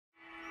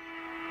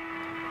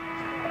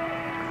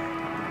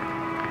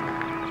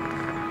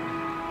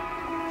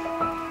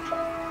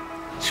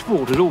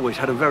sport has always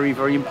had a very,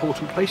 very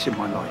important place in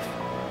my life.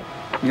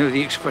 You know,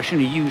 the expression,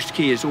 a used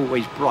key is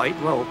always bright.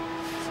 Well,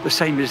 the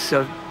same is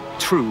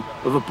true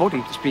of a body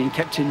that's being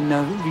kept in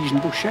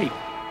reasonable shape.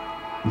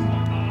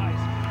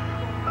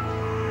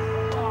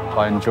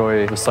 I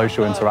enjoy the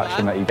social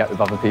interaction that you get with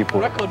other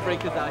people. Record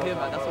breakers out here,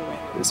 man. That's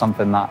what It's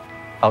something that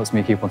helps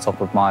me keep on top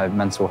of my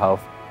mental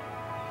health,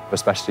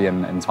 especially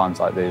in times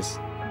like these.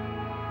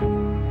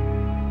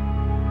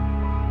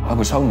 I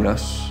was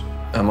homeless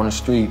on the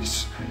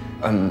streets.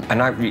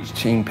 An outreach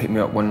team picked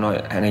me up one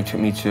night and they took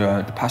me to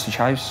the Passage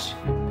House.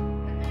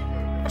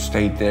 I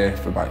stayed there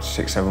for about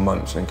 6-7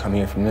 months and come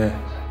here from there.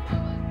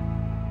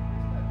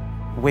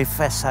 With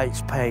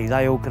SHP,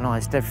 they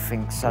organised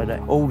everything so that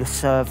all the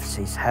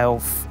services,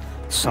 health,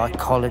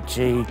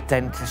 psychology,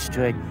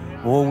 dentistry,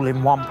 were all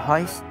in one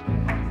place.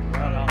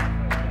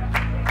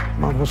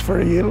 Mum was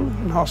very ill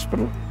in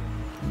hospital.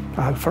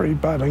 I had very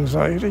bad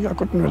anxiety, I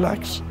couldn't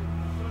relax.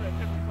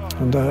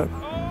 And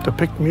they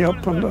picked me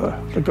up and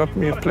they got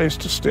me a place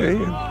to stay.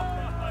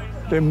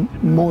 And they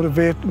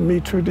motivated me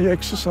through the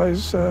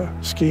exercise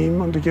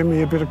scheme and they gave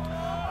me a bit of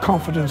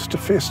confidence to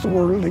face the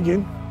world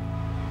again.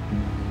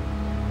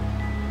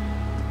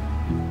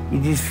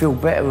 You just feel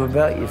better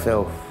about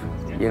yourself,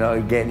 you know,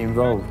 getting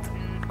involved.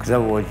 Because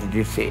otherwise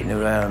you're just sitting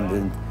around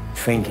and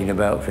thinking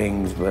about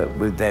things, but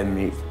with them,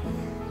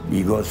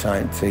 you've got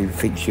something to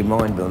fix your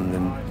mind on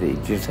and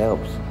it just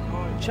helps.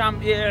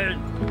 Champion!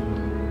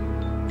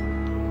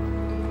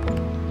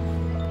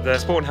 The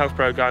Sport and Health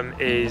programme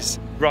is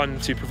run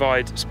to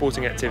provide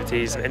sporting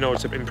activities in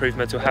order to improve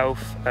mental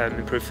health,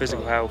 improve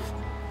physical health.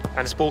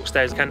 And sports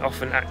days can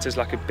often act as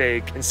like a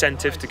big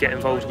incentive to get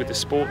involved with the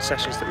sports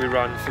sessions that we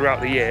run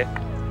throughout the year.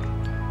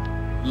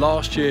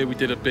 Last year we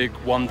did a big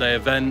one-day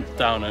event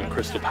down at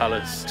Crystal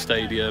Palace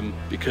Stadium.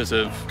 Because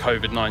of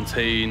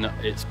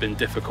COVID-19, it's been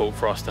difficult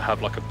for us to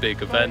have like a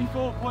big event.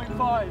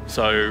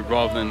 So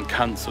rather than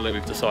cancel it,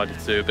 we've decided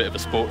to do a bit of a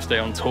sports day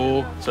on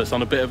tour. So it's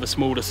on a bit of a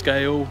smaller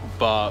scale,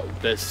 but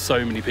there's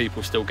so many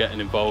people still getting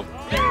involved.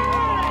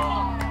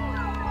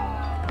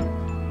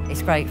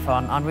 It's great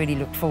fun. I really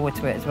look forward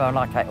to it as well,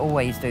 like I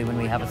always do when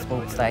we have a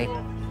sports day.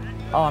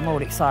 Oh, I'm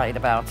all excited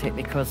about it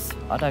because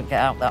I don't get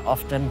out that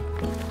often.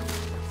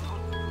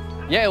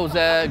 Yeah, it was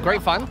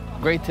great fun.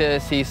 Great to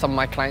see some of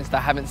my clients that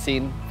I haven't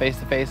seen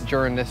face-to-face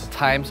during this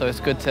time, so it's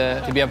good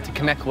to be able to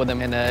connect with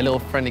them in a little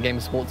friendly game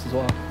of sports as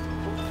well.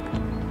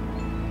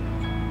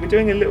 We're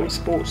doing a little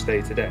sports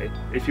day today,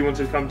 if you want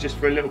to come just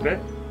for a little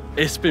bit.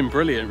 It's been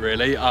brilliant,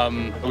 really.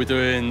 We're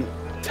doing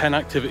 10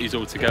 activities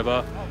all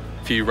together.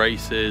 A few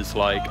races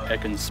like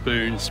egg and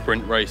spoon,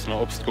 sprint race and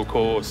an obstacle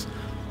course,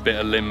 bit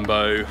of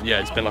limbo.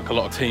 Yeah, it's been like a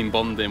lot of team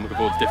bonding with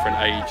all the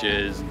different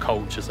ages and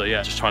cultures. So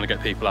yeah, just trying to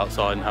get people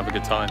outside and have a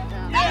good time.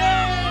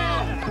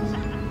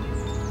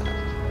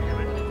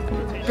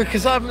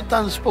 Because I haven't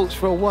done sports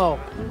for a while,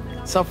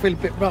 so I feel a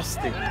bit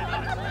rusty.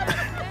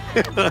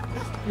 It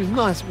was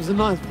nice, it was a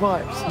nice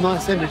vibe, it's a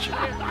nice energy.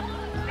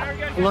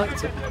 I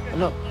liked it a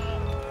lot.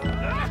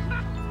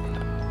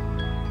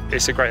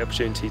 It's a great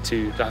opportunity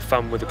to have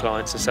fun with the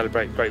clients and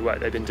celebrate great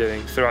work they've been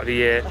doing throughout the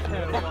year.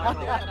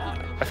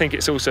 I think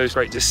it's also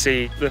great to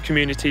see the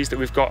communities that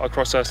we've got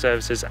across our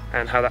services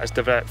and how that has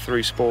developed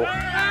through sport.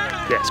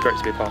 Yeah, it's great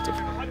to be a part of.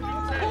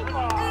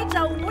 It's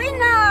a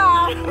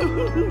winner!